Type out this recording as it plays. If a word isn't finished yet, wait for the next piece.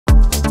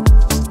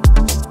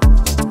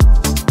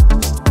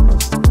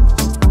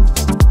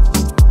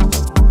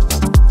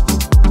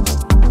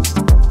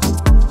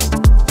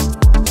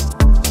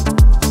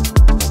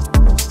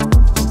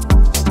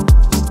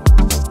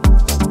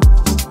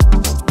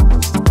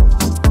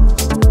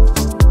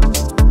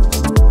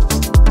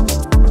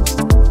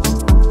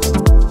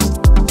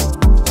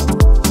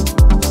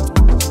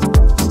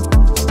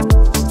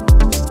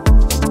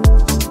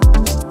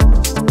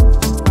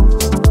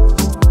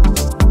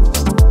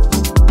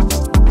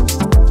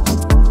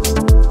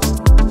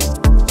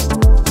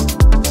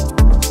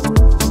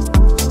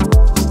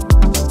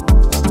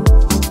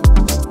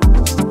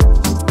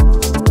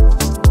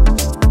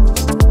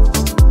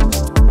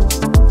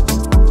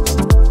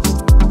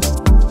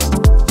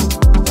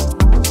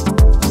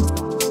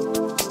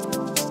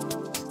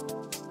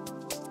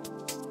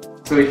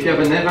So if you have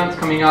an event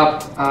coming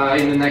up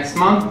in the next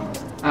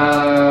month,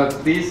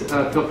 please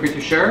feel free to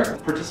share.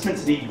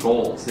 Participants need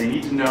goals. They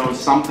need to know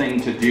something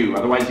to do.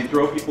 Otherwise, you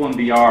throw people in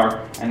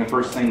VR and the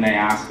first thing they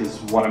ask is,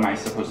 what am I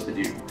supposed to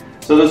do?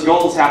 So those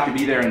goals have to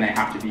be there and they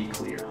have to be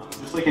clear.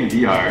 Just like in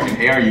VR,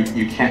 in AR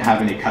you can't have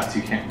any cuts,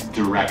 you can't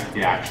direct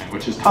the action,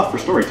 which is tough for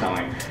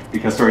storytelling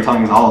because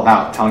storytelling is all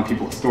about telling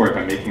people a story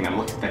by making them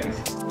look at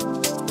things.